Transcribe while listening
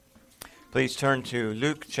Please turn to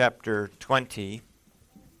Luke chapter 20.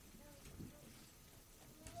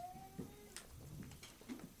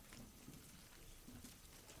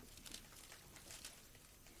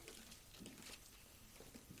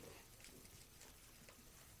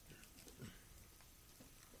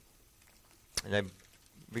 And I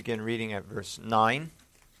begin reading at verse 9.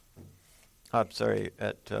 At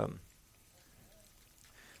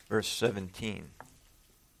verse 17.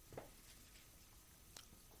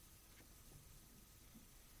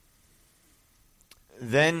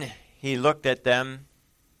 Then he looked at them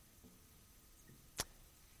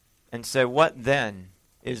and said, "What then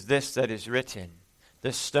is this that is written?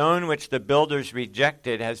 The stone which the builders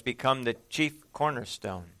rejected has become the chief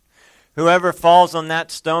cornerstone. Whoever falls on that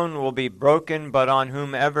stone will be broken, but on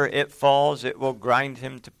whomever it falls, it will grind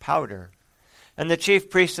him to powder." And the chief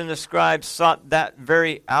priests and the scribes sought that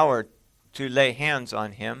very hour to lay hands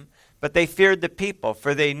on him, but they feared the people,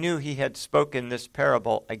 for they knew he had spoken this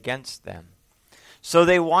parable against them. So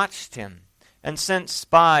they watched him and sent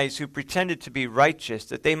spies who pretended to be righteous,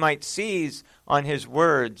 that they might seize on his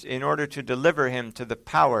words in order to deliver him to the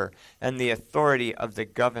power and the authority of the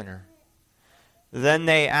governor. Then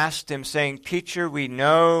they asked him, saying, "Teacher, we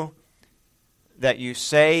know that you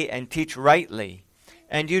say and teach rightly,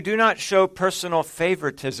 and you do not show personal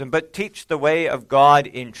favoritism, but teach the way of God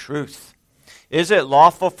in truth. Is it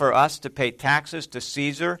lawful for us to pay taxes to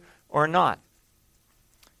Caesar or not?"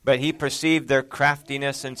 But he perceived their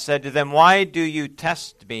craftiness and said to them, "Why do you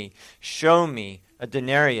test me? Show me a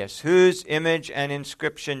denarius. Whose image and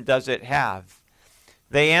inscription does it have?"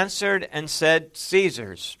 They answered and said,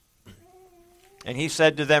 "Caesar's." And he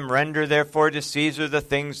said to them, "Render therefore to Caesar the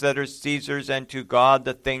things that are Caesar's, and to God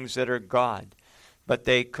the things that are God." But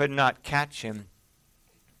they could not catch him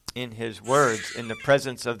in his words in the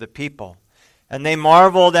presence of the people. And they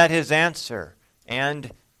marveled at his answer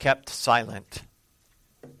and kept silent.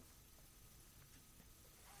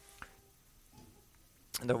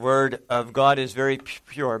 The word of God is very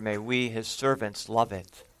pure. May we, his servants, love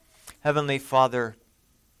it. Heavenly Father,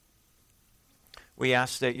 we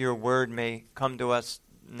ask that your word may come to us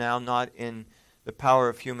now not in the power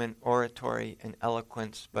of human oratory and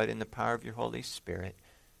eloquence, but in the power of your Holy Spirit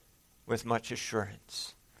with much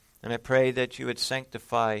assurance. And I pray that you would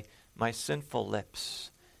sanctify my sinful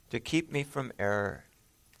lips to keep me from error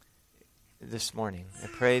this morning. I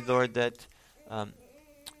pray, Lord, that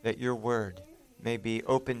your word may be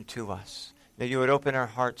open to us, that you would open our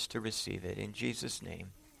hearts to receive it. In Jesus'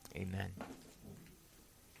 name, amen.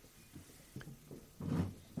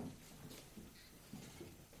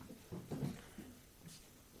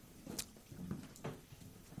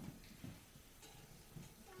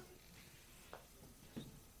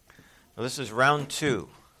 Well, this is round 2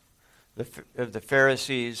 of the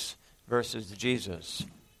Pharisees versus Jesus.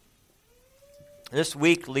 This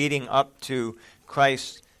week leading up to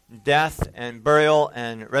Christ's death and burial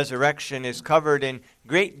and resurrection is covered in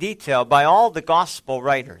great detail by all the gospel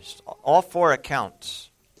writers, all 4 accounts.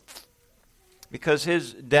 Because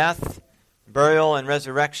his death, burial, and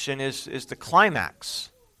resurrection is the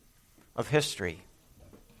climax of history.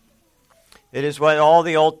 It is what all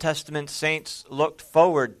the Old Testament saints looked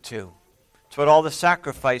forward to. It's what all the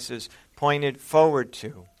sacrifices pointed forward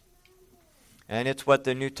to. And it's what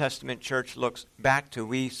the New Testament church looks back to.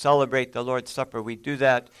 We celebrate the Lord's Supper. We do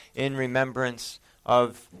that in remembrance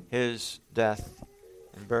of his death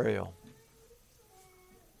and burial.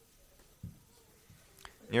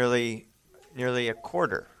 Nearly a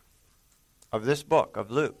quarter of this book of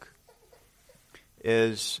Luke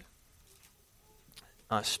is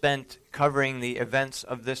spent covering the events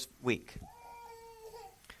of this week.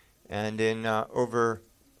 And in over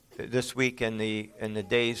this week and the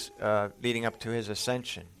days leading up to his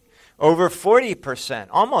ascension, over 40%,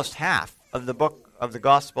 almost half of the book of the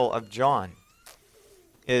Gospel of John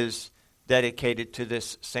is dedicated to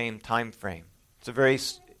this same time frame. It's a very,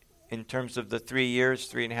 in terms of the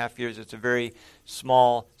 3.5 years, it's a very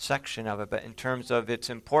small section of it, but in terms of its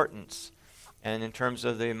importance and in terms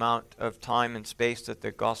of the amount of time and space that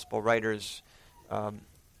the gospel writers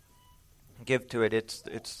give to it,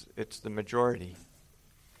 it's the majority.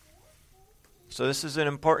 So this is an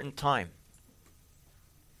important time.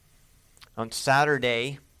 On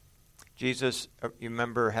Saturday, Jesus, you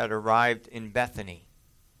remember, had arrived in Bethany.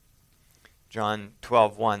 John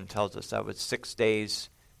 12:1 tells us that was 6 days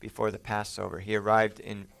before the Passover. He arrived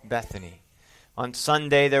in Bethany. On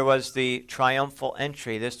Sunday, there was the triumphal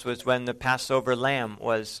entry. This was when the Passover lamb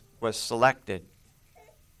was selected.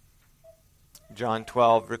 John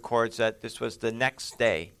 12 records that this was the next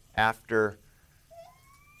day after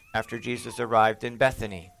Jesus arrived in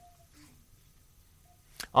Bethany.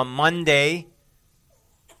 On Monday,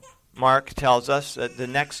 Mark tells us that the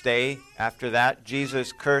next day after that,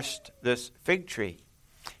 Jesus cursed this fig tree,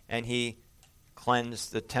 and he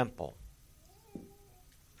cleansed the temple.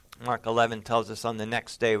 Mark 11 tells us on the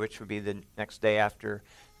next day, which would be the next day after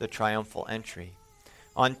the triumphal entry.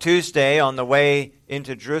 On Tuesday, on the way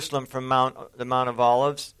into Jerusalem from the Mount of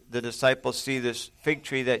Olives, the disciples see this fig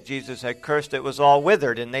tree that Jesus had cursed. It was all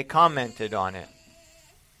withered, and they commented on it.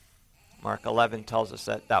 Mark 11 tells us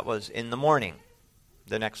that that was in the morning,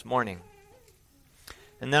 the next morning.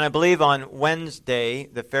 And then I believe on Wednesday,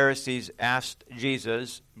 the Pharisees asked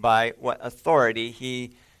Jesus by what authority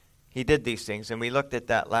he did these things. And we looked at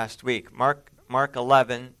that last week. Mark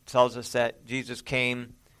 11 tells us that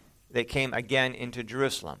they came again into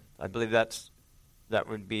Jerusalem. I believe that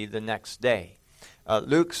would be the next day.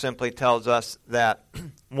 Luke simply tells us that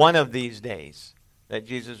one of these days that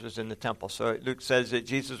Jesus was in the temple. So Luke says that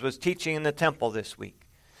Jesus was teaching in the temple this week.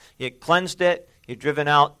 He had cleansed it. He had driven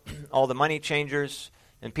out all the money changers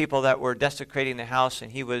and people that were desecrating the house,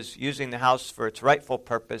 and he was using the house for its rightful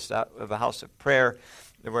purpose, that of a house of prayer,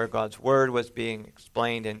 where God's word was being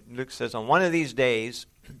explained. And Luke says on one of these days,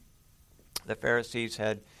 the Pharisees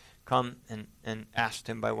had come and asked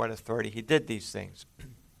him by what authority he did these things.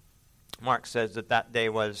 Mark says that day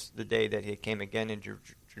was the day that he came again into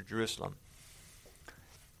Jerusalem.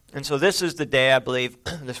 And so this is the day, I believe,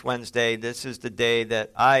 this Wednesday, this is the day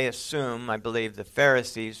that I believe the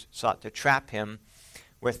Pharisees sought to trap him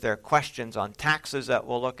with their questions on taxes that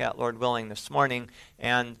we'll look at, Lord willing, this morning,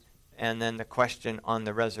 and then the question on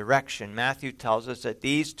the resurrection. Matthew tells us that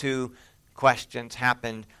these two questions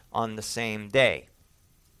happened on the same day.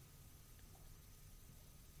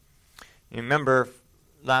 You remember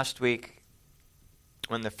last week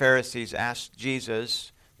when the Pharisees asked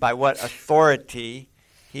Jesus by what authority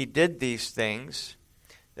he did these things,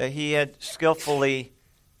 that he had skillfully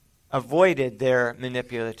avoided their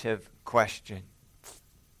manipulative question.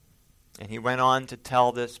 And he went on to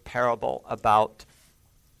tell this parable about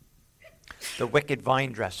the wicked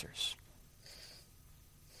vine dressers.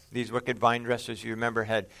 These wicked vine dressers, you remember,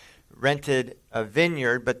 had rented a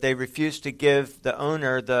vineyard, but they refused to give the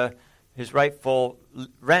owner his rightful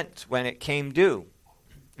rent when it came due.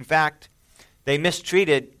 In fact, they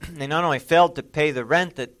not only failed to pay the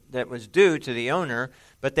rent that was due to the owner,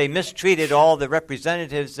 but they mistreated all the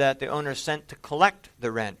representatives that the owner sent to collect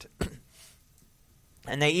the rent.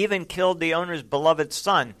 And they even killed the owner's beloved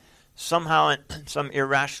son, somehow in some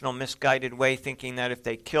irrational, misguided way, thinking that if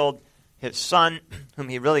they killed his son, whom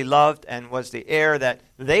he really loved and was the heir, that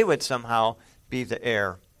they would somehow be the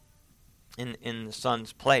heir in the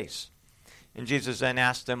son's place. And Jesus then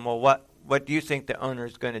asked them, well, what do you think the owner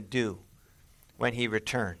is going to do when he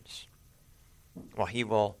returns? Well, he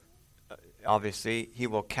will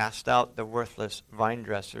cast out the worthless vine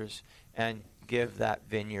dressers and give that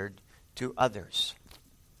vineyard to others.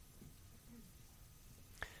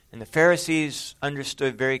 And the Pharisees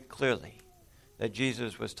understood very clearly that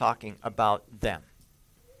Jesus was talking about them,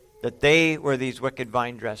 that they were these wicked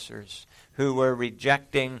vine dressers who were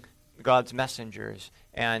rejecting God's messengers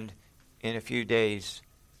and in a few days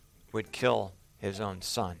would kill his own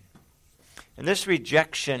son. And this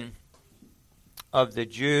rejection of the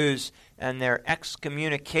Jews and their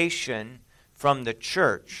excommunication from the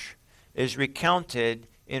church is recounted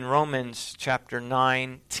in Romans chapter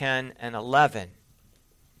 9, 10, and 11.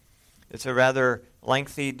 It's a rather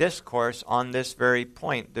lengthy discourse on this very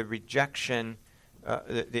point, the rejection,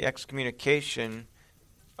 the excommunication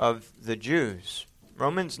of the Jews.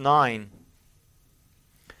 Romans 9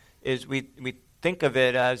 is, we think of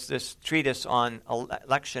it as this treatise on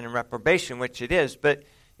election and reprobation, which it is, but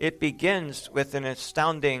it begins with an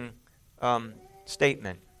astounding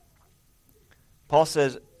statement. Paul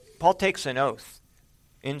takes an oath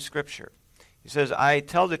in Scripture. He says, I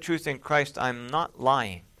tell the truth in Christ, I'm not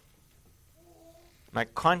lying. My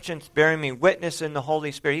conscience bearing me witness in the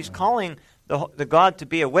Holy Spirit. He's calling the God to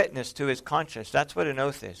be a witness to his conscience. That's what an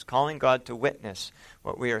oath is, calling God to witness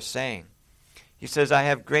what we are saying. He says, I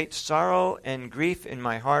have great sorrow and grief in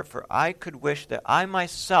my heart, for I could wish that I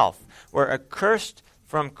myself were accursed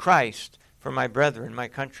from Christ for my brethren, my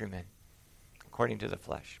countrymen, according to the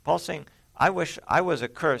flesh. Paul's saying, I wish I was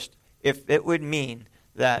accursed if it would mean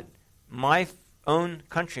that my own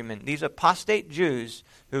countrymen, these apostate Jews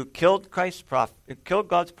who killed God's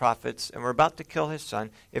prophets and were about to kill his son,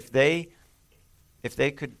 if they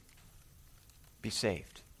could be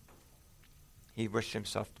saved. He wished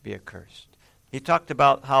himself to be accursed. He talked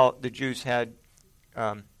about how the Jews had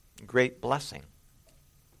great blessing.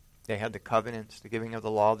 They had the covenants, the giving of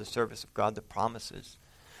the law, the service of God, the promises.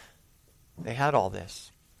 They had all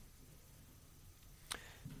this.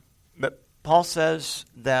 But Paul says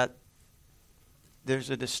that there's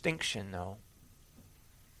a distinction, though.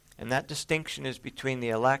 And that distinction is between the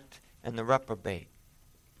elect and the reprobate.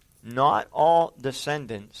 Not all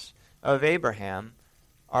descendants of Abraham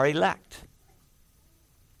are elect.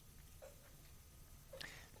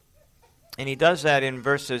 And he does that in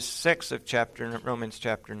verses 6 of Romans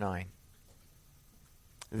chapter 9.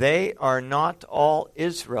 They are not all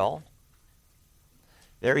Israel.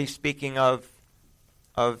 There he's speaking of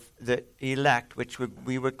the elect, which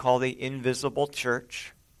we would call the invisible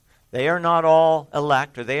church. They are not all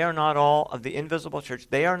elect, or they are not all of the invisible church.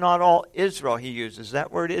 They are not all Israel, he uses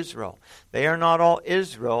that word Israel. They are not all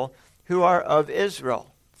Israel who are of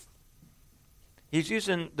Israel. He's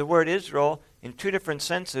using the word Israel in two different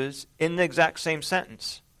senses in the exact same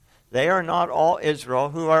sentence. They are not all Israel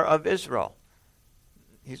who are of Israel.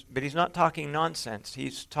 But he's not talking nonsense.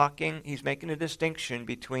 He's making a distinction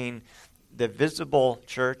between the visible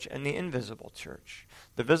church and the invisible church.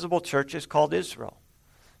 The visible church is called Israel.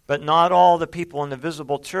 But not all the people in the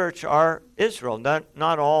visible church are Israel,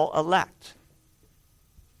 not all elect.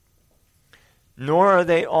 Nor are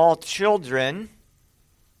they all children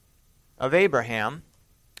of Abraham,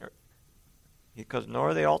 because nor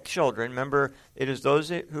are they all children. Remember, it is those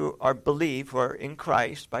who are believe, who are in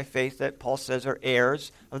Christ by faith, that Paul says are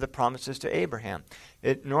heirs of the promises to Abraham.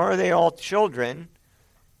 Nor are they all children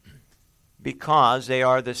because they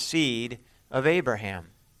are the seed of Abraham.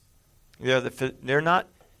 They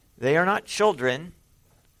are not children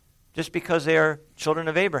just because they are children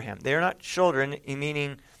of Abraham. They are not children,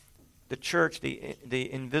 meaning the church, the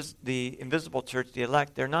invisible church, the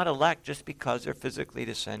elect. They're not elect just because they're physically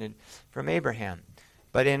descended from Abraham.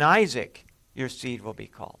 But in Isaac, your seed will be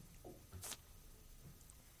called.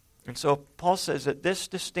 And so Paul says that this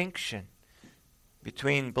distinction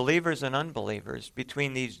between believers and unbelievers,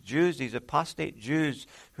 between these Jews, these apostate Jews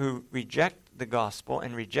who reject the gospel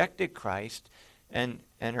and rejected Christ and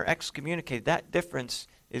are excommunicated, that difference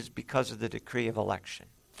is because of the decree of election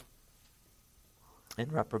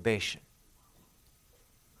and reprobation.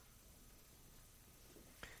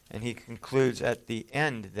 And he concludes at the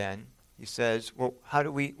end then, he says, well,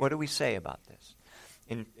 what do we say about this?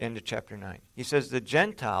 In end of chapter 9. He says, the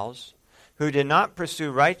Gentiles who did not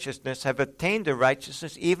pursue righteousness have attained to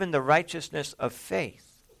righteousness, even the righteousness of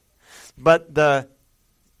faith. But the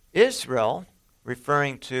Israel,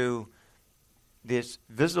 referring to this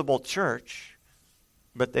visible church,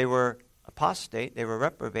 but they were apostate, they were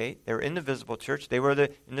reprobate, they were in the visible church, they were,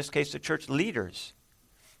 in this case, the church leaders,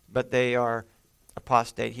 but they are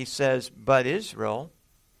apostate. He says, but Israel,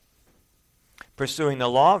 pursuing the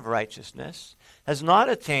law of righteousness, has not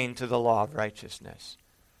attained to the law of righteousness.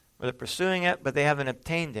 Well, they're pursuing it, but they haven't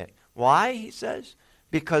obtained it. Why, he says?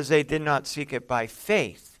 Because they did not seek it by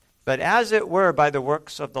faith, but as it were by the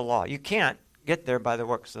works of the law. You can't get there by the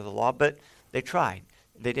works of the law, but they tried.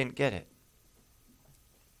 They didn't get it.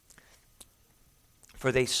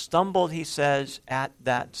 For they stumbled, he says, at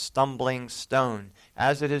that stumbling stone.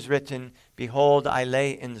 As it is written, behold, I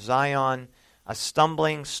lay in Zion a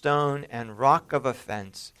stumbling stone and rock of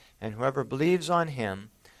offense, and whoever believes on him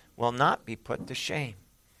will not be put to shame.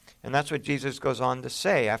 And that's what Jesus goes on to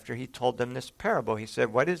say after he told them this parable. He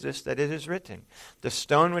said, what is this that it is written? The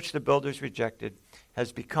stone which the builders rejected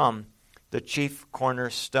has become the chief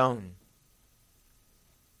cornerstone.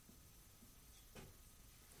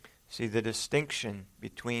 See, the distinction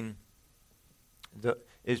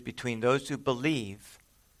is between those who believe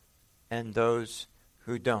and those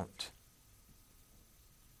who don't.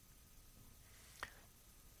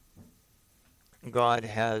 God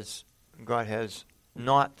has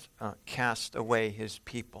not cast away his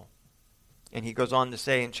people. And he goes on to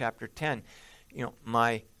say in chapter 10,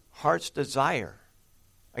 my heart's desire,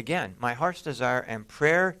 again, my heart's desire and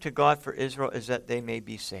prayer to God for Israel is that they may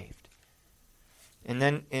be saved. And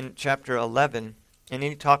then in chapter 11, and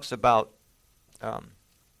he talks about that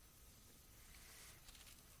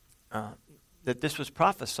this was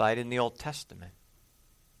prophesied in the Old Testament.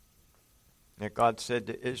 That God said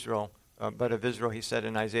to Israel, but of Israel, he said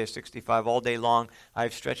in Isaiah 65, all day long I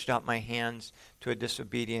have stretched out my hands to a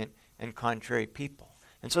disobedient and contrary people.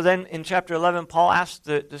 And so then in chapter 11, Paul asks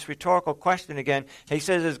this rhetorical question again. He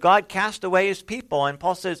says, has God cast away his people? And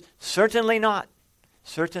Paul says, certainly not.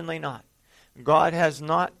 Certainly not. God has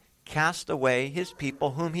not cast away his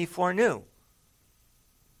people whom he foreknew.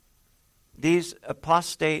 These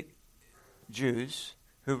apostate Jews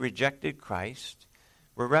who rejected Christ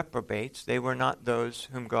were reprobates. They were not those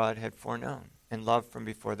whom God had foreknown and loved from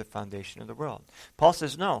before the foundation of the world. Paul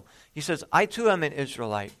says, no. He says, I too am an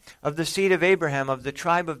Israelite, of the seed of Abraham, of the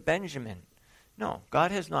tribe of Benjamin. No,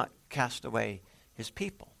 God has not cast away his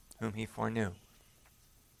people whom he foreknew.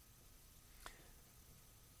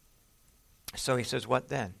 So he says, what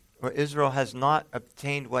then? Well, Israel has not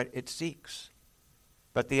obtained what it seeks,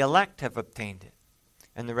 but the elect have obtained it,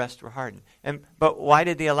 and the rest were hardened. But why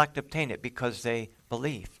did the elect obtain it? Because they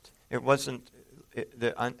believed. It wasn't,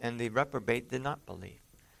 and the reprobate did not believe.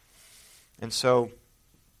 And so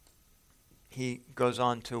he goes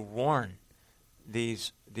on to warn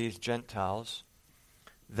these Gentiles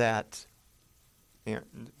that,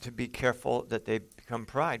 to be careful that they become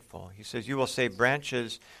prideful. He says, you will say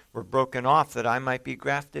branches were broken off that I might be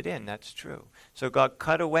grafted in. That's true. So God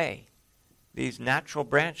cut away these natural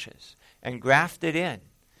branches and grafted in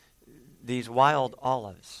these wild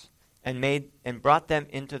olives and brought them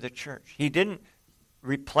into the church. He didn't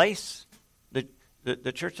replace,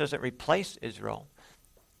 the church doesn't replace Israel.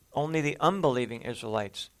 Only the unbelieving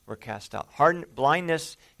Israelites were cast out.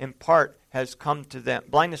 Blindness in part has come to them.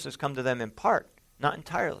 Blindness has come to them in part, not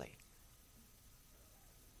entirely.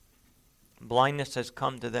 Blindness has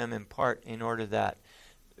come to them in part in order that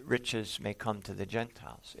riches may come to the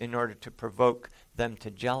Gentiles, in order to provoke them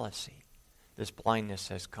to jealousy. This blindness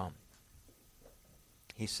has come.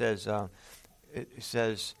 He says,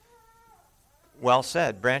 well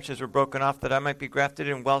said, branches were broken off that I might be grafted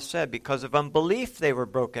in. Well said, because of unbelief they were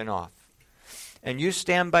broken off. And you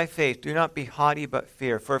stand by faith. Do not be haughty, but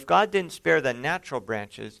fear. For if God didn't spare the natural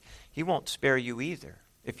branches, he won't spare you either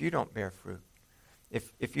if you don't bear fruit,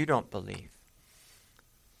 if you don't believe.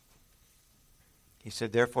 He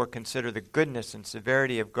said, therefore consider the goodness and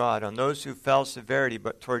severity of God. On those who fell, severity,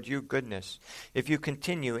 but toward you goodness. If you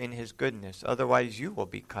continue in his goodness, otherwise you will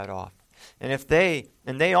be cut off. And if they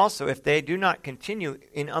do not continue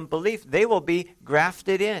in unbelief, they will be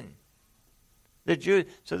grafted in. The Jews,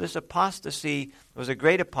 so this apostasy was a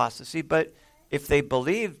great apostasy, but if they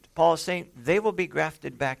believed, Paul is saying, they will be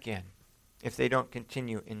grafted back in if they don't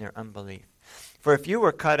continue in their unbelief. For if you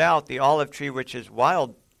were cut out the olive tree which is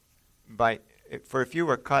wild for if you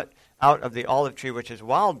were cut out of the olive tree which is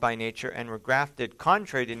wild by nature and were grafted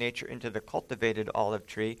contrary to nature into the cultivated olive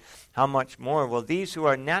tree, how much more will these who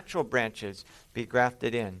are natural branches be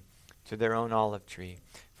grafted in to their own olive tree?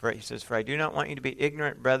 For he says, for I do not want you to be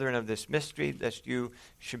ignorant, brethren, of this mystery, lest you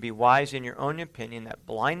should be wise in your own opinion, that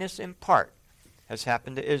blindness in part has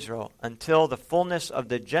happened to Israel until the fullness of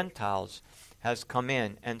the Gentiles has come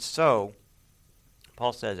in. And so,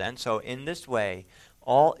 Paul says, and so in this way,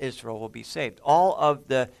 all Israel will be saved. All of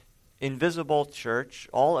the invisible church,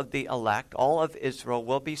 all of the elect, all of Israel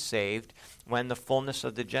will be saved when the fullness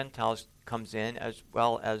of the Gentiles comes in, as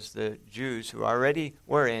well as the Jews who already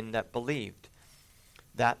were in that believed.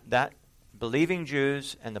 That believing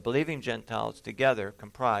Jews and the believing Gentiles together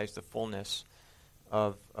comprise the fullness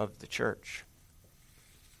of the church.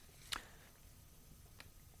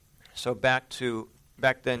 So back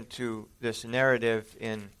then to this narrative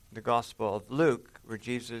in the Gospel of Luke, where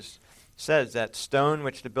Jesus says that stone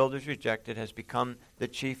which the builders rejected has become the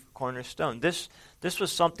chief cornerstone. This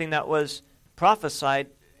was something that was prophesied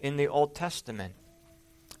in the Old Testament.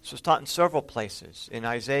 This was taught in several places. In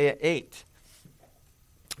Isaiah 8,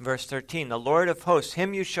 verse 13, the Lord of hosts,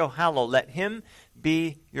 him you shall hallow. Let him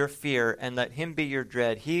be your fear, and let him be your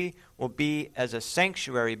dread. He will be as a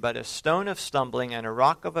sanctuary, but a stone of stumbling and a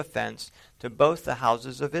rock of offense to both the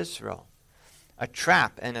houses of Israel, a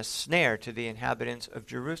trap and a snare to the inhabitants of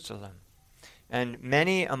Jerusalem. And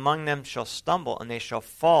many among them shall stumble, and they shall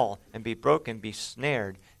fall and be broken, be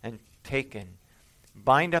snared and taken.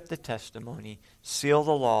 Bind up the testimony, seal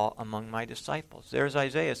the law among my disciples. There's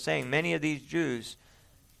Isaiah saying many of these Jews,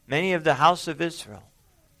 many of the house of Israel,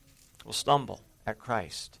 will stumble at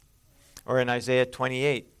Christ. Or in Isaiah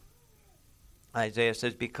 28, Isaiah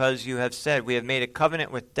says, because you have said, we have made a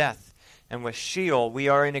covenant with death, and with Sheol we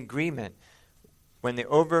are in agreement. When the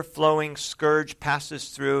overflowing scourge passes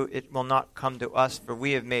through, it will not come to us, for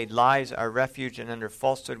we have made lies our refuge, and under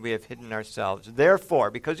falsehood we have hidden ourselves.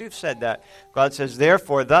 Therefore, because you've said that, God says,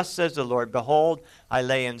 therefore, thus says the Lord, behold, I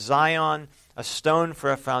lay in Zion a stone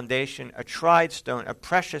for a foundation, a tried stone, a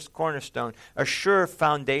precious cornerstone, a sure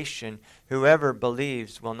foundation. Whoever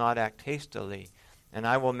believes will not act hastily. And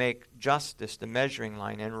I will make justice the measuring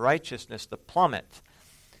line, and righteousness the plummet.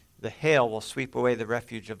 The hail will sweep away the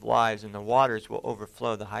refuge of lies, and the waters will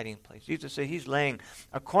overflow the hiding place. Jesus said he's laying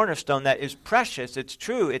a cornerstone that is precious. It's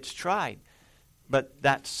true. It's tried. But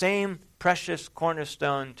that same precious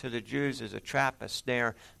cornerstone to the Jews is a trap, a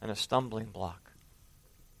snare, and a stumbling block.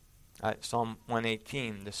 Psalm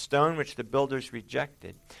 118, the stone which the builders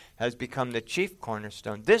rejected has become the chief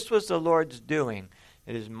cornerstone. This was the Lord's doing.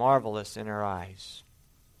 It is marvelous in our eyes.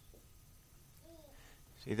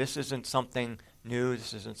 See, this isn't something new.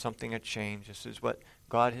 This isn't something a change. This is what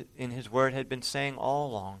God in his word had been saying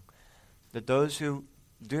all along, that those who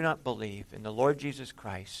do not believe in the Lord Jesus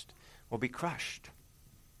Christ will be crushed.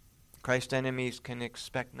 Christ's enemies can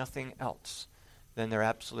expect nothing else than their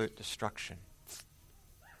absolute destruction.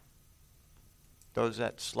 Those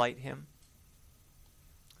that slight him,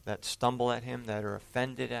 that stumble at him, that are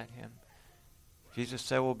offended at him, Jesus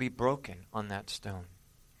said will be broken on that stone.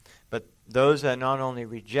 But those that not only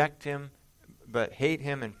reject him, but hate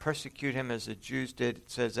him and persecute him as the Jews did, it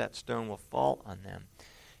says that stone will fall on them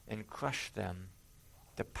and crush them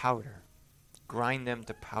to powder, grind them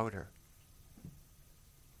to powder.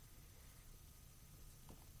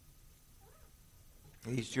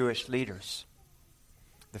 These Jewish leaders,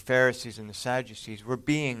 the Pharisees and the Sadducees, were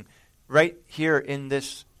being, right here in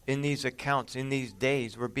these accounts, in these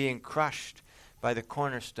days, were being crushed by the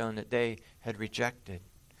cornerstone that they had rejected.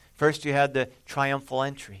 First you had the triumphal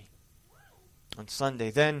entry on Sunday.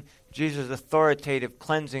 Then Jesus' authoritative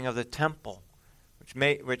cleansing of the temple, which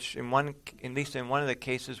at least in one of the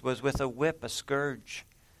cases, was with a whip, a scourge,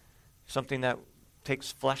 something that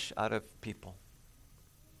takes flesh out of people.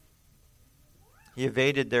 He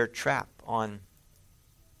evaded their trap on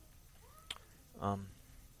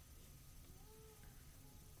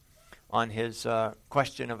his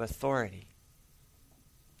question of authority.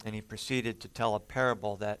 And he proceeded to tell a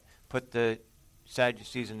parable that put the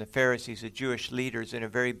Sadducees and the Pharisees, the Jewish leaders, in a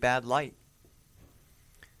very bad light.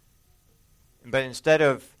 But instead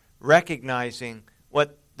of recognizing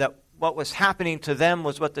what was happening to them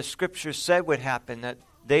was what the Scriptures said would happen, that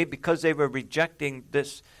because they were rejecting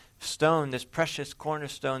this stone, this precious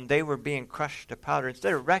cornerstone, they were being crushed to powder.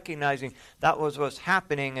 Instead of recognizing that was what was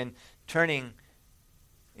happening and turning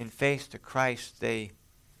in faith to Christ, they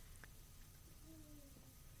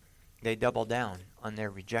doubled down on their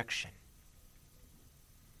rejection.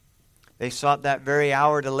 They sought that very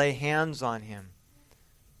hour to lay hands on him,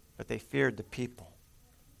 but they feared the people.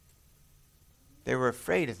 They were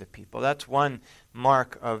afraid of the people. That's one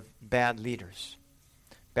mark of bad leaders,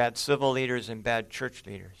 bad civil leaders and bad church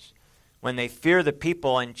leaders. When they fear the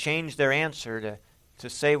people and change their answer to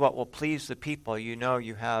say what will please the people, you know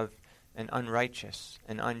you have an unrighteous,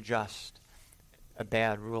 an unjust, a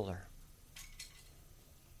bad ruler.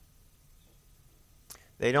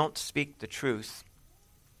 They don't speak the truth,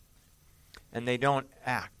 and they don't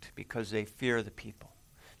act because they fear the people.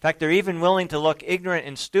 In fact, they're even willing to look ignorant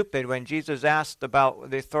and stupid when Jesus asked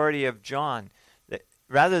about the authority of John.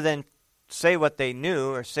 Rather than say what they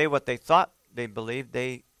knew or say what they thought they believed,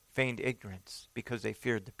 they feigned ignorance because they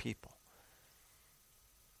feared the people.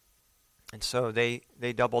 And so they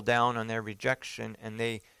double down on their rejection, and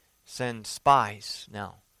they send spies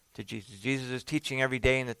now to Jesus. Jesus is teaching every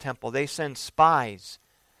day in the temple. They send spies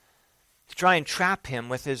to try and trap him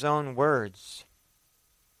with his own words.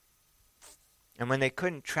 And when they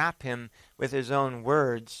couldn't trap him with his own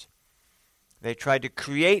words, they tried to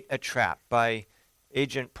create a trap by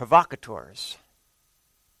agent provocateurs.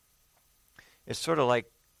 It's sort of like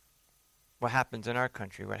what happens in our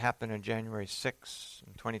country, what happened on January 6th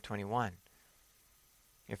in 2021.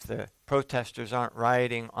 If the protesters aren't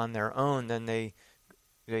rioting on their own, then they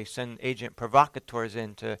send agent provocateurs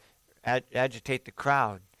in to agitate the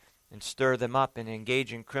crowd and stir them up and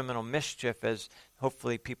engage in criminal mischief, as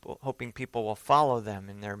hoping people will follow them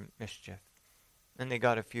in their mischief. And they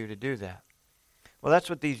got a few to do that. Well, that's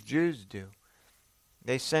what these Jews do.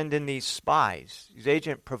 They send in these spies, these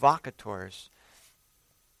agent provocateurs,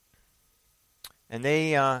 and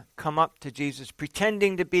they come up to Jesus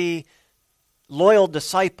pretending to be loyal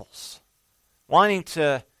disciples, wanting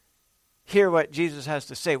to hear what Jesus has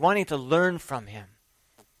to say, wanting to learn from him.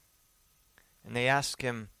 And they ask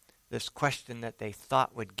him this question that they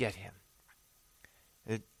thought would get him.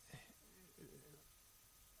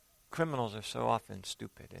 Criminals are so often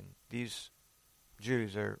stupid, and these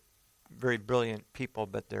Jews are very brilliant people,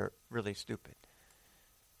 but they're really stupid.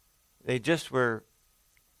 They've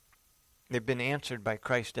been answered by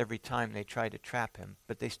Christ every time they try to trap him,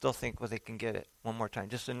 but they still think, well, they can get it one more time.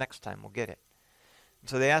 Just the next time we'll get it. And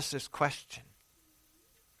so they ask this question.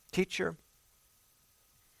 Teacher,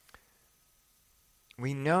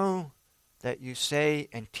 we know that you say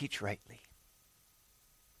and teach rightly.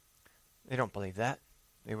 They don't believe that.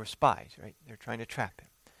 They were spies, right? They're trying to trap him.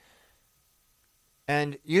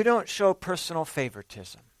 And you don't show personal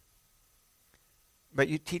favoritism, but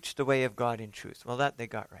you teach the way of God in truth. Well, that they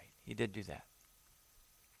got right. He did do that.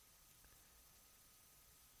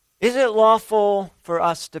 Is it lawful for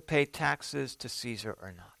us to pay taxes to Caesar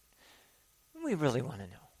or not? We really want to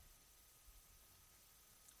know.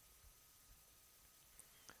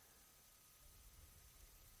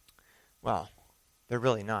 Well, they're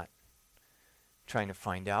really not trying to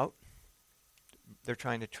find out. They're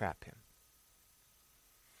trying to trap him.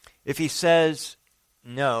 If he says,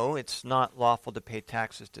 no, it's not lawful to pay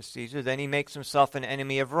taxes to Caesar, then he makes himself an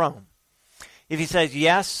enemy of Rome. If he says,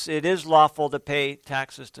 yes, it is lawful to pay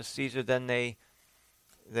taxes to Caesar, then they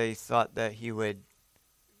thought that he would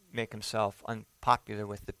make himself unpopular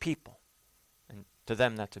with the people. And to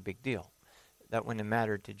them, that's a big deal. That wouldn't have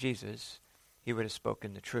mattered to Jesus. He would have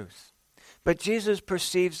spoken the truth. But Jesus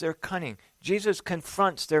perceives their cunning. Jesus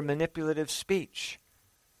confronts their manipulative speech.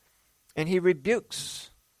 And he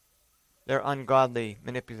rebukes their ungodly,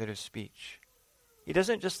 manipulative speech. He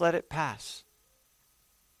doesn't just let it pass.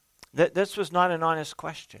 This was not an honest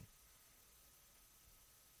question.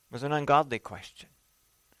 It was an ungodly question.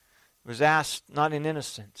 It was asked not in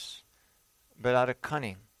innocence, but out of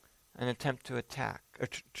cunning, an attempt to attack, or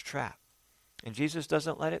to trap. And Jesus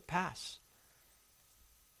doesn't let it pass.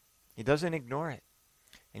 He doesn't ignore it.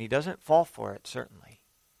 And he doesn't fall for it, certainly.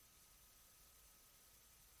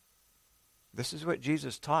 This is what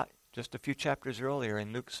Jesus taught just a few chapters earlier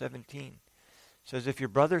in Luke 17. It says, if your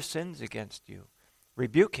brother sins against you,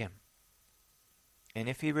 rebuke him. And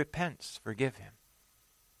if he repents, forgive him.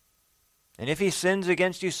 And if he sins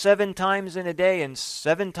against you 7 times in a day, and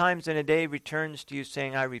 7 times in a day returns to you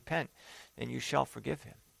saying, I repent, then you shall forgive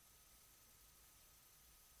him.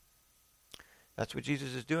 That's what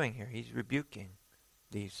Jesus is doing here. He's rebuking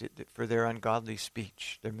these for their ungodly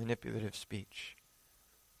speech, their manipulative speech.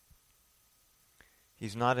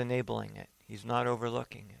 He's not enabling it. He's not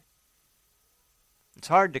overlooking it. It's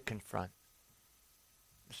hard to confront,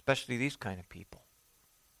 especially these kind of people.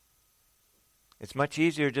 It's much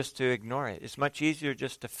easier just to ignore it. It's much easier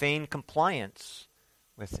just to feign compliance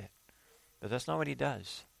with it. But that's not what he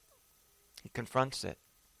does. He confronts it.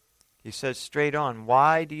 He says straight on,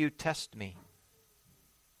 why do you test me?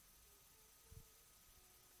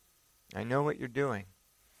 I know what you're doing.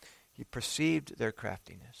 He perceived their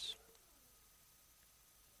craftiness.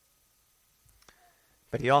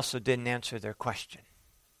 But he also didn't answer their question.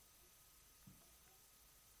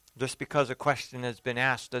 Just because a question has been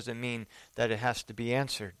asked doesn't mean that it has to be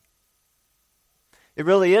answered. It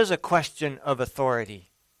really is a question of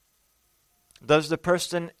authority. Does the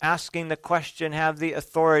person asking the question have the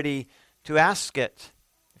authority to ask it?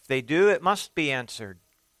 If they do, it must be answered.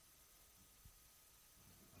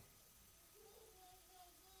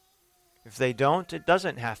 If they don't, it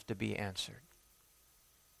doesn't have to be answered.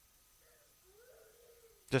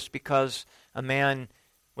 Just because a man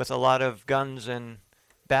with a lot of guns and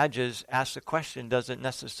badges asks a question doesn't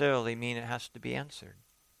necessarily mean it has to be answered.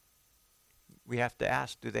 We have to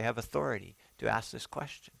ask, do they have authority to ask this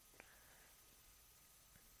question?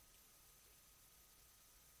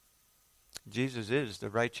 Jesus is the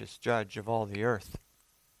righteous judge of all the earth.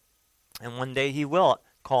 And one day he will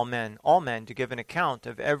call men, all men, to give an account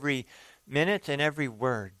of every minute and every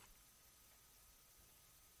word.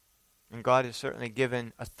 And God has certainly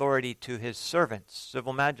given authority to his servants,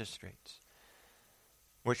 civil magistrates,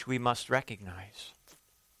 which we must recognize.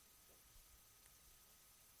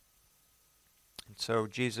 And so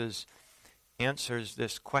Jesus answers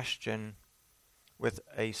this question with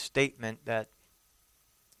a statement that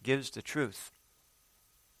gives the truth.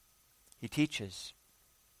 He teaches,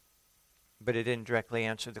 but it didn't directly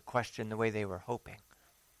answer the question the way they were hoping.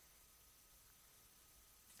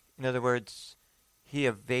 In other words, he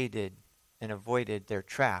evaded and avoided their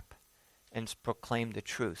trap and proclaimed the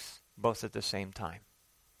truth, both at the same time,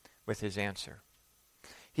 with his answer.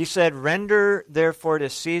 He said, render therefore to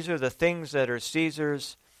Caesar the things that are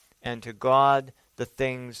Caesar's, and to God the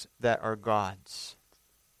things that are God's.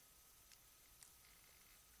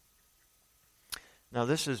 Now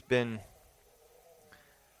this has been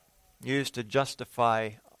used to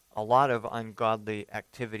justify a lot of ungodly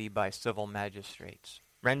activity by civil magistrates.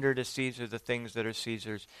 Render to Caesar the things that are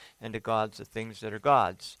Caesar's, and to God the things that are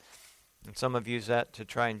God's. And some have used that to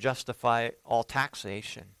try and justify all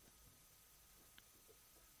taxation.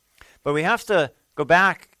 But we have to go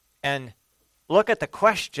back and look at the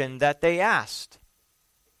question that they asked.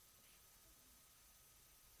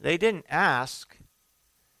 They didn't ask,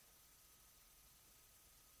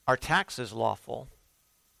 are taxes lawful?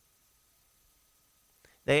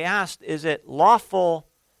 They asked, is it lawful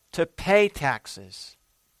to pay taxes?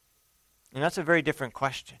 And that's a very different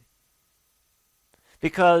question.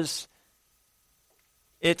 Because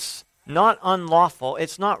it's not unlawful,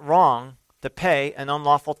 it's not wrong to pay an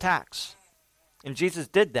unlawful tax. And Jesus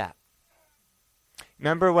did that.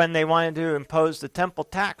 Remember when they wanted to impose the temple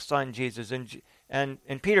tax on Jesus, and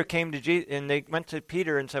Peter came to Jesus, and they went to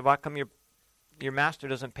Peter and said, why come your master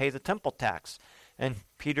doesn't pay the temple tax? And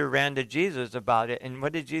Peter ran to Jesus about it, and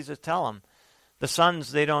what did Jesus tell him? The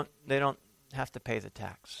sons, they don't have to pay the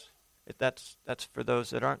tax. That's for those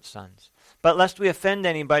that aren't sons. But lest we offend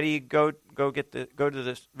anybody, go to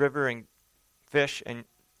the river and fish, and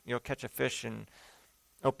you'll catch a fish and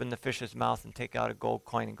open the fish's mouth and take out a gold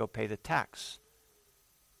coin and go pay the tax.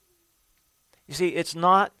 You see, it's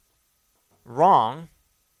not wrong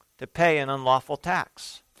to pay an unlawful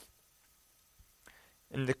tax.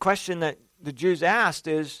 And the question that the Jews asked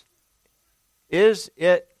is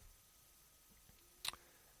it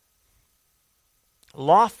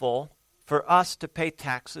lawful for us to pay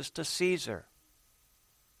taxes to Caesar?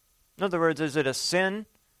 In other words, is it a sin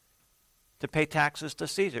to pay taxes to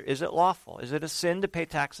Caesar? Is it lawful? Is it a sin to pay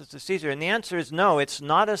taxes to Caesar? And the answer is no, it's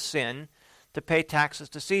not a sin to pay taxes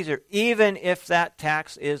to Caesar, even if that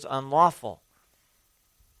tax is unlawful.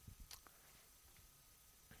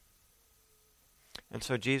 And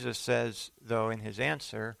so Jesus says, though, in his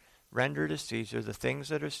answer, render to Caesar the things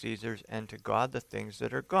that are Caesar's, and to God the things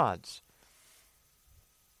that are God's.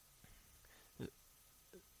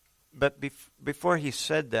 But before he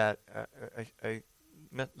said that, I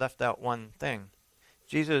left out one thing.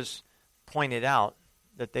 Jesus pointed out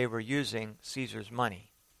that they were using Caesar's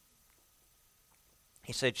money.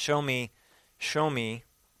 He said, show me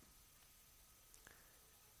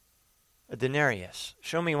a denarius.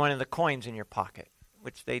 Show me one of the coins in your pocket,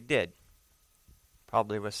 which they did,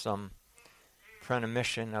 probably with some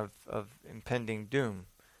premonition of impending doom.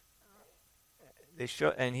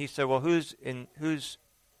 And he said, well, whose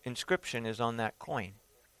inscription is on that coin?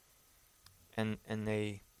 And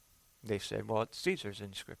they said, well, it's Caesar's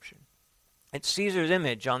inscription. It's Caesar's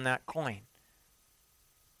image on that coin.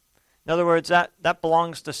 In other words, that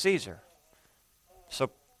belongs to Caesar. So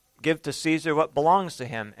give to Caesar what belongs to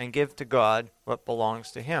him, and give to God what belongs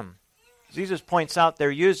to him. Jesus points out they're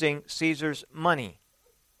using Caesar's money.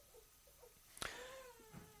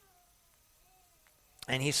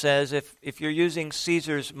 And he says, if you're using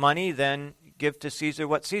Caesar's money, then give to Caesar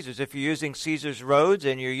what's Caesar's. If you're using Caesar's roads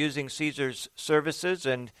and you're using Caesar's services,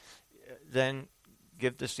 and then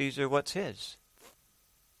give to Caesar what's his.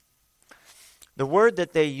 The word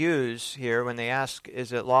that they use here when they ask,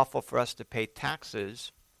 is it lawful for us to pay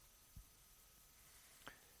taxes,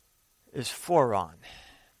 is phoron.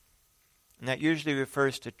 And that usually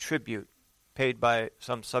refers to tribute paid by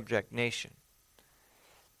some subject nation.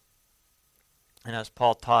 And as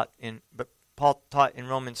Paul taught in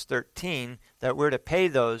Romans 13 that we're to pay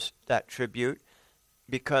that tribute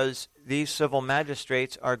because these civil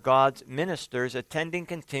magistrates are God's ministers attending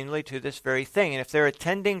continually to this very thing. And if they're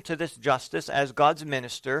attending to this justice as God's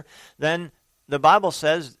minister, then the Bible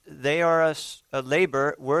says they are a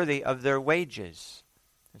labor worthy of their wages.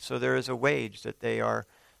 And so there is a wage that they are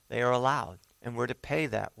allowed, and we're to pay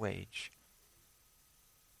that wage.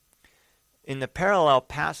 In the parallel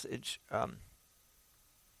passage,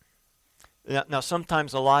 now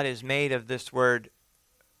sometimes a lot is made of this word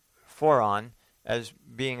phoron as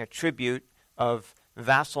being a tribute of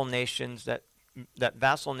vassal nations that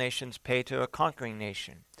vassal nations pay to a conquering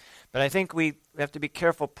nation. But I think we have to be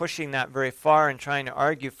careful pushing that very far and trying to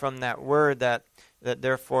argue from that word that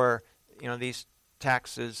therefore, these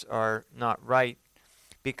taxes are not right,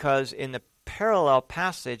 because in the parallel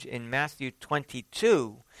passage in Matthew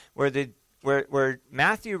 22, where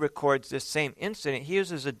Matthew records this same incident, he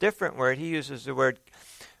uses a different word. He uses the word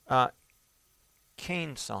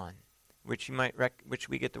kainson, which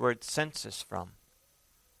we get the word census from.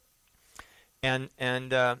 And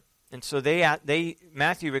so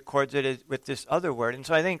Matthew records it with this other word. And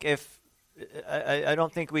so I think I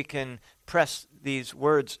don't think we can press these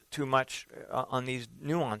words too much on these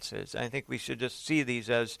nuances. I think we should just see these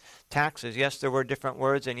as taxes. Yes, there were different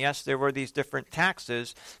words, and yes, there were these different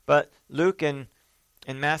taxes, but Luke and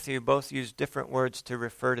Matthew both use different words to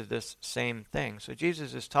refer to this same thing. So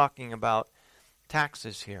Jesus is talking about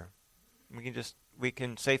taxes here. We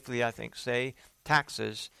can safely, I think, say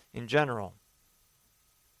taxes in general.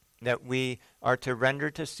 That we are to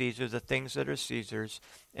render to Caesar the things that are Caesar's,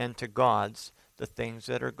 and to God's the things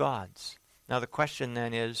that are God's. Now the question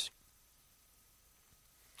then is,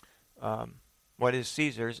 what is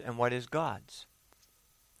Caesar's and what is God's?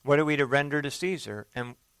 What are we to render to Caesar,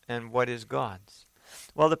 and what is God's?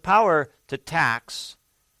 Well, the power to tax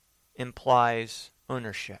implies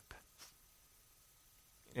ownership.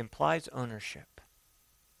 It implies ownership.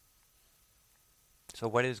 So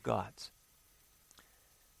what is God's?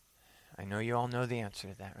 I know you all know the answer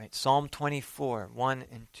to that, right? Psalm 24, 1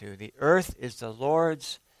 and 2. The earth is the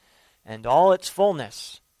Lord's and all its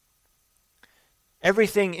fullness.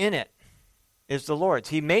 Everything in it is the Lord's.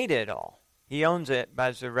 He made it all. He owns it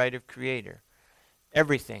by the right of creator.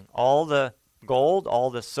 Everything, all the gold, all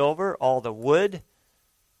the silver, all the wood,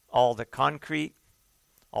 all the concrete,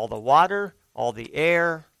 all the water, all the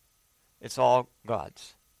air. It's all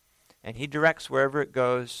God's. And he directs wherever it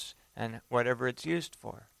goes and whatever it's used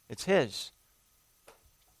for. It's his.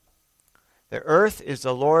 The earth is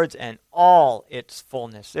the Lord's and all its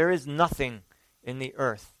fullness. There is nothing in the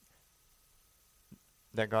earth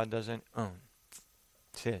that God doesn't own.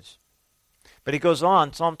 It's his. But he goes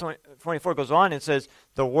on, Psalm 24 goes on and says,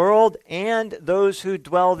 the world and those who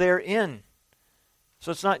dwell therein.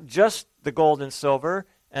 So it's not just the gold and silver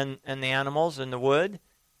and the animals and the wood,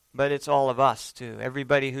 but it's all of us too.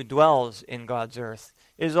 Everybody who dwells in God's earth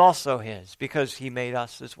is also his, because he made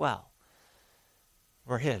us as well.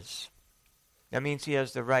 We're his. That means he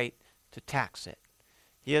has the right to tax it.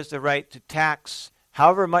 He has the right to tax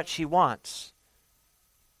however much he wants,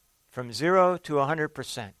 from 0 to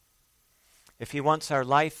 100%. If he wants our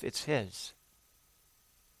life, it's his.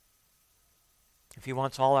 If he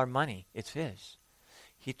wants all our money, it's his.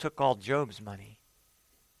 He took all Job's money.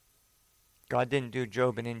 God didn't do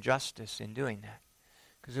Job an injustice in doing that,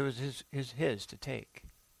 because it was his to take.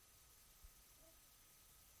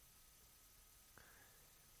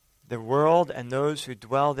 The world and those who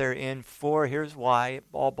dwell therein, for here's why it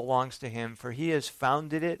all belongs to him, for he has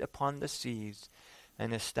founded it upon the seas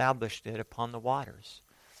and established it upon the waters.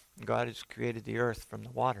 God has created the earth from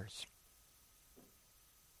the waters.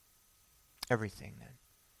 Everything then.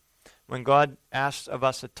 When God asks of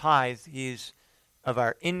us a tithe, he's of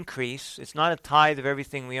our increase. It's not a tithe of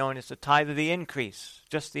everything we own, it's a tithe of the increase,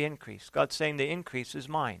 just the increase. God's saying the increase is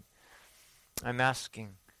mine. I'm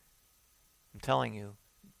telling you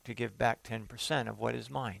to give back 10% of what is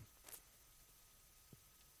mine.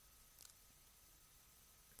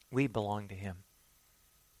 We belong to him.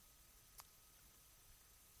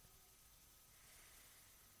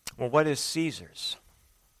 Well, what is Caesar's?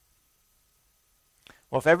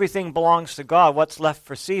 Well, if everything belongs to God, what's left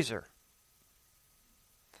for Caesar?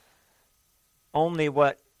 Only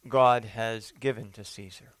what God has given to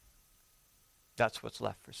Caesar. That's what's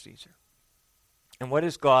left for Caesar. And what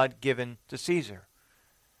has God given to Caesar?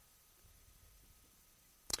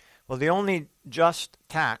 Well, the only just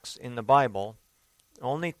tax in the Bible, the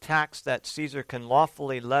only tax that Caesar can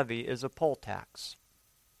lawfully levy, is a poll tax.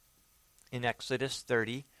 In Exodus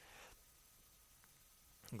 30,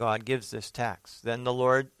 God gives this tax. Then the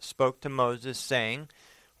Lord spoke to Moses, saying,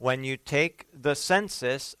 when you take the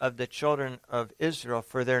census of the children of Israel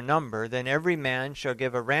for their number, then every man shall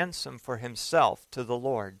give a ransom for himself to the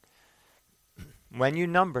Lord. When you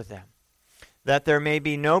number them, that there may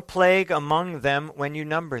be no plague among them when you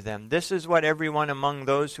number them. This is what everyone among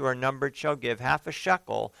those who are numbered shall give, half a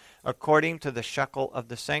shekel, according to the shekel of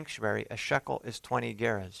the sanctuary. A shekel is 20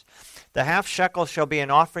 gerahs. The half shekel shall be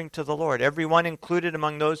an offering to the Lord. Everyone included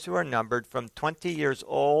among those who are numbered, from 20 years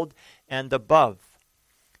old and above,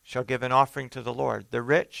 shall give an offering to the Lord. The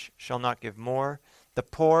rich shall not give more. The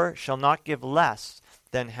poor shall not give less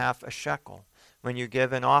than half a shekel, when you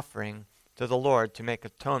give an offering to the Lord to make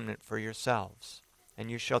atonement for yourselves. And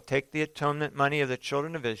you shall take the atonement money of the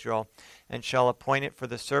children of Israel, and shall appoint it for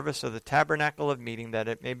the service of the tabernacle of meeting, that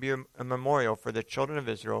it may be a memorial for the children of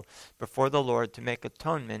Israel before the Lord, to make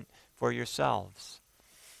atonement for yourselves.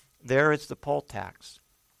 There is the poll tax.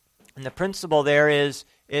 And the principle there is,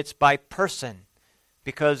 it's by person,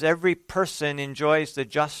 because every person enjoys the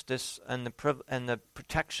justice and the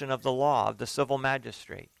protection of the law, of the civil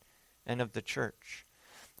magistrate, and of the church.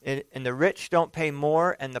 And the rich don't pay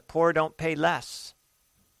more, and the poor don't pay less.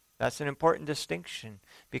 That's an important distinction,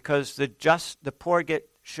 because the poor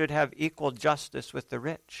should have equal justice with the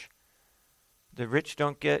rich. The rich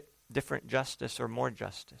don't get different justice or more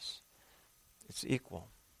justice. It's equal.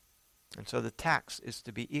 And so the tax is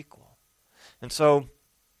to be equal. And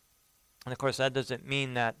of course that doesn't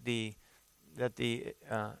mean that the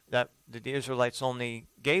Israelites only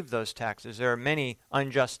gave those taxes. There are many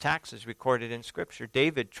unjust taxes recorded in Scripture.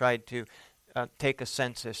 David tried to take a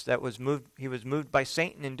census that was moved. He was moved by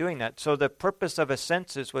Satan in doing that. So the purpose of a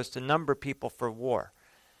census was to number people for war.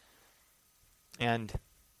 And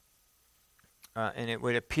it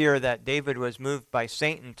would appear that David was moved by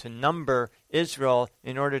Satan to number Israel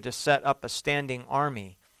in order to set up a standing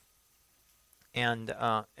army. And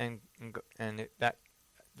that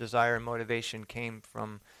desire and motivation came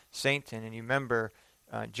from Satan. And you remember,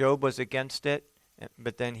 Job was against it,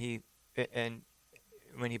 but then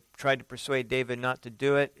when he tried to persuade David not to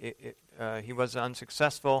do it, he was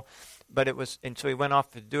unsuccessful. But so he went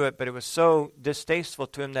off to do it. But it was so distasteful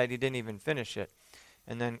to him that he didn't even finish it.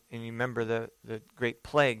 And you remember the great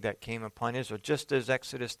plague that came upon Israel, just as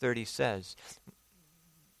Exodus 30 says.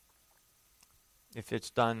 If it's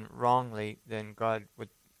done wrongly, then God would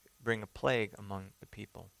bring a plague among the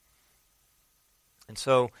people. And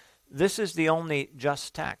so this is the only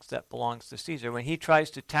just tax that belongs to Caesar. When he tries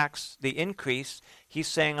to tax the increase, he's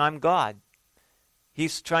saying, I'm God.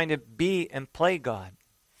 He's trying to be and play God.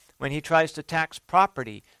 When he tries to tax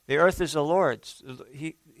property, the earth is the Lord's.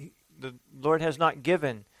 The Lord has not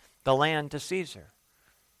given the land to Caesar.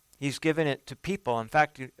 He's given it to people. In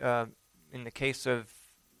fact, in the case of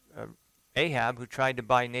Ahab, who tried to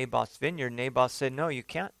buy Naboth's vineyard, Naboth said, no, you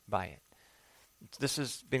can't buy it. This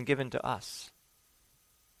has been given to us.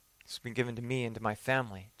 It's been given to me and to my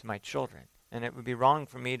family, to my children. And it would be wrong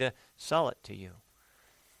for me to sell it to you.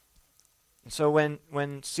 And so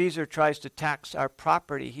when Caesar tries to tax our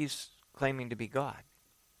property, he's claiming to be God.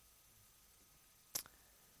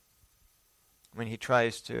 When he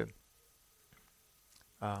tries to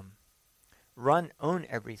own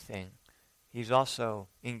everything, he's also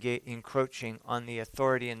encroaching on the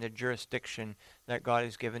authority and the jurisdiction that God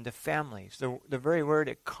has given to families. The very word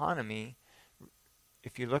economy,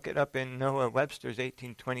 if you look it up in Noah Webster's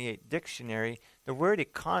 1828 dictionary, the word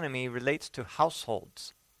economy relates to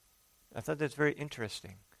households. I thought that's very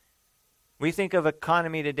interesting. We think of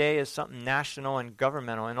economy today as something national and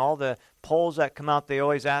governmental. And all the polls that come out, they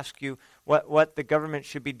always ask you what the government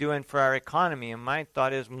should be doing for our economy. And my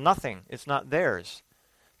thought is nothing. It's not theirs.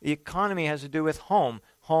 The economy has to do with home.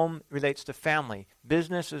 Home relates to family.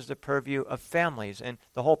 Business is the purview of families. And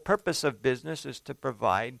the whole purpose of business is to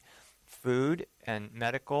provide food and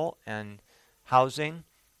medical and housing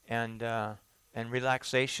and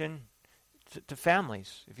relaxation to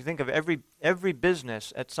families. If you think of every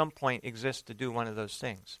business at some point exists to do one of those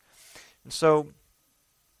things. And so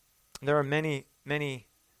there are many, many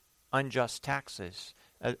unjust taxes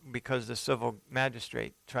because the civil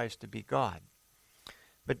magistrate tries to be God.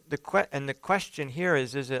 But the question here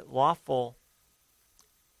is it lawful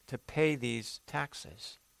to pay these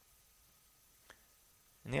taxes?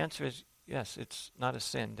 And the answer is yes, it's not a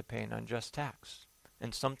sin to pay an unjust tax.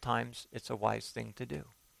 And sometimes it's a wise thing to do.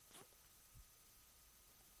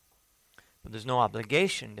 But there's no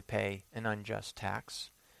obligation to pay an unjust tax.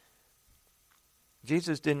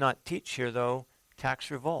 Jesus did not teach here, though, tax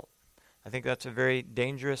revolt. I think that's a very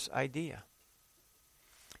dangerous idea.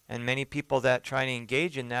 And many people that try to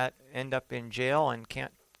engage in that end up in jail and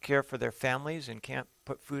can't care for their families and can't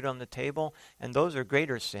put food on the table, and those are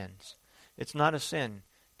greater sins. It's not a sin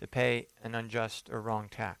to pay an unjust or wrong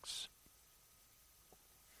tax.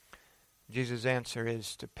 Jesus' answer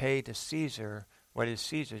is to pay to Caesar what is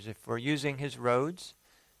Caesar's. If we're using his roads,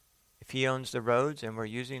 if he owns the roads and we're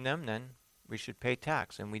using them, then we should pay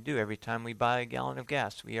tax. And we do. Every time we buy a gallon of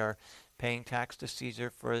gas, we are paying tax to Caesar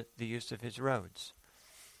for the use of his roads.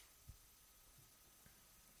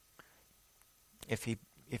 If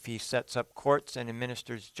he sets up courts and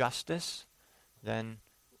administers justice, then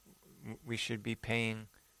we should be paying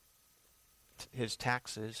his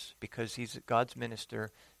taxes because he's God's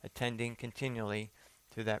minister attending continually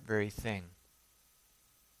to that very thing.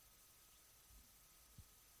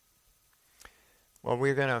 Well,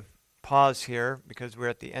 we're going to pause here because we're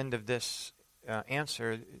at the end of this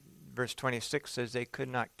answer. Verse 26 says they could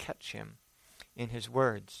not catch him in his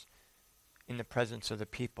words in the presence of the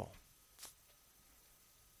people.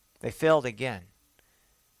 They failed again.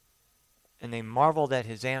 And they marveled at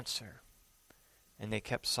his answer. And they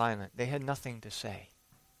kept silent. They had nothing to say.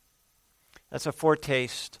 That's a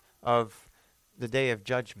foretaste of the day of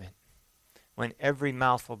judgment, when every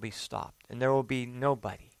mouth will be stopped. And there will be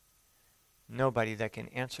nobody that can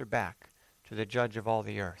answer back to the judge of all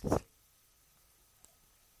the earth.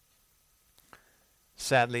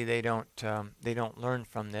 Sadly, they don't learn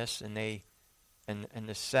from this, and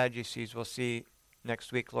the Sadducees, we'll see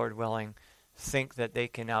next week, Lord willing, think that they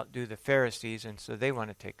can outdo the Pharisees, and so they want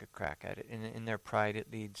to take a crack at it. In their pride,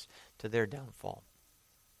 it leads to their downfall.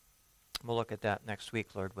 We'll look at that next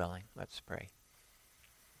week, Lord willing. Let's pray.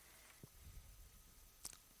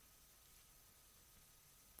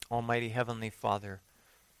 Almighty Heavenly Father,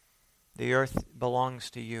 the earth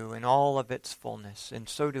belongs to you in all of its fullness, and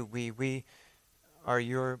so do we. We are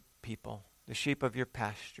your people, the sheep of your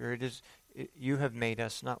pasture. You have made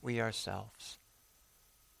us, not we ourselves.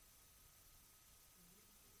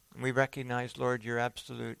 We recognize, Lord, your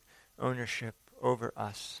absolute ownership over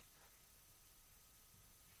us.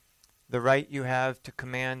 The right you have to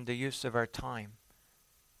command the use of our time.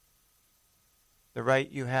 The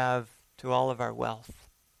right you have to all of our wealth.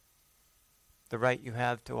 The right you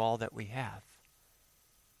have to all that we have.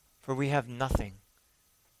 For we have nothing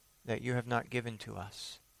that you have not given to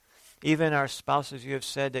us. Even our spouses, you have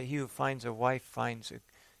said that he who finds a wife finds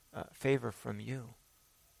a favor from you.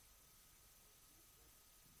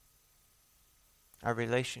 Our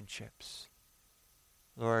relationships,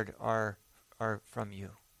 Lord, are from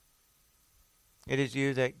you. It is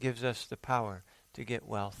you that gives us the power to get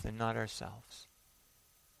wealth and not ourselves.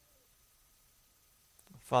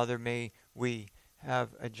 Father, may we have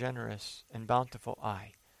a generous and bountiful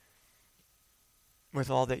eye with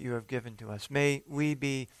all that you have given to us. May we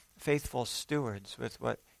be faithful stewards with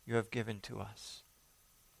what you have given to us,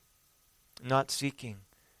 not seeking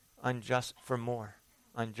for more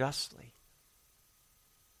unjustly.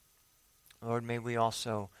 Lord, may we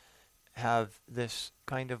also have this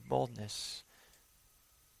kind of boldness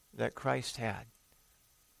that Christ had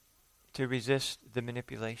to resist the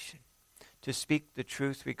manipulation, to speak the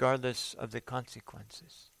truth regardless of the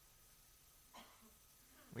consequences.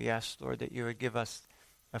 We ask, Lord, that you would give us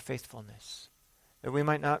a faithfulness, that we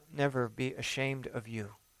might never be ashamed of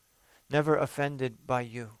you, never offended by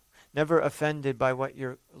you, never offended by what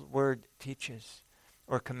your word teaches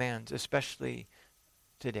or commands, especially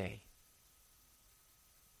today.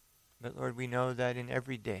 But Lord, we know that in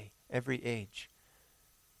every day, every age,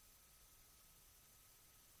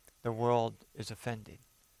 the world is offended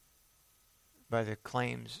by the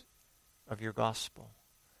claims of your gospel,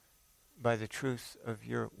 by the truth of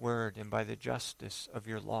your word, and by the justice of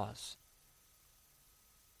your laws.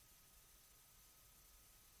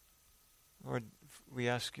 Lord, we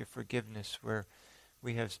ask your forgiveness where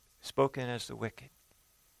we have spoken as the wicked,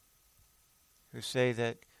 who say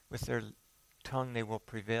that with their tongue they will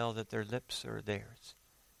prevail, that their lips are theirs.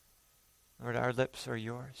 Lord, our lips are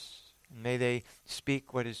yours. And may they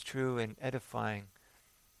speak what is true and edifying,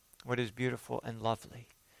 what is beautiful and lovely.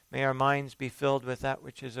 May our minds be filled with that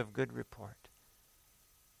which is of good report.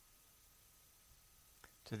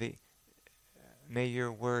 May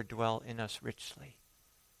your word dwell in us richly,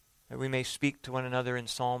 that we may speak to one another in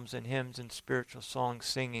psalms and hymns and spiritual songs,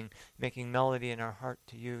 singing, making melody in our heart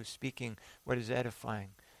to you, speaking what is edifying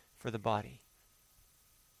for the body.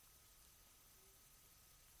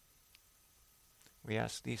 We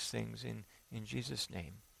ask these things in Jesus'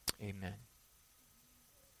 name. Amen.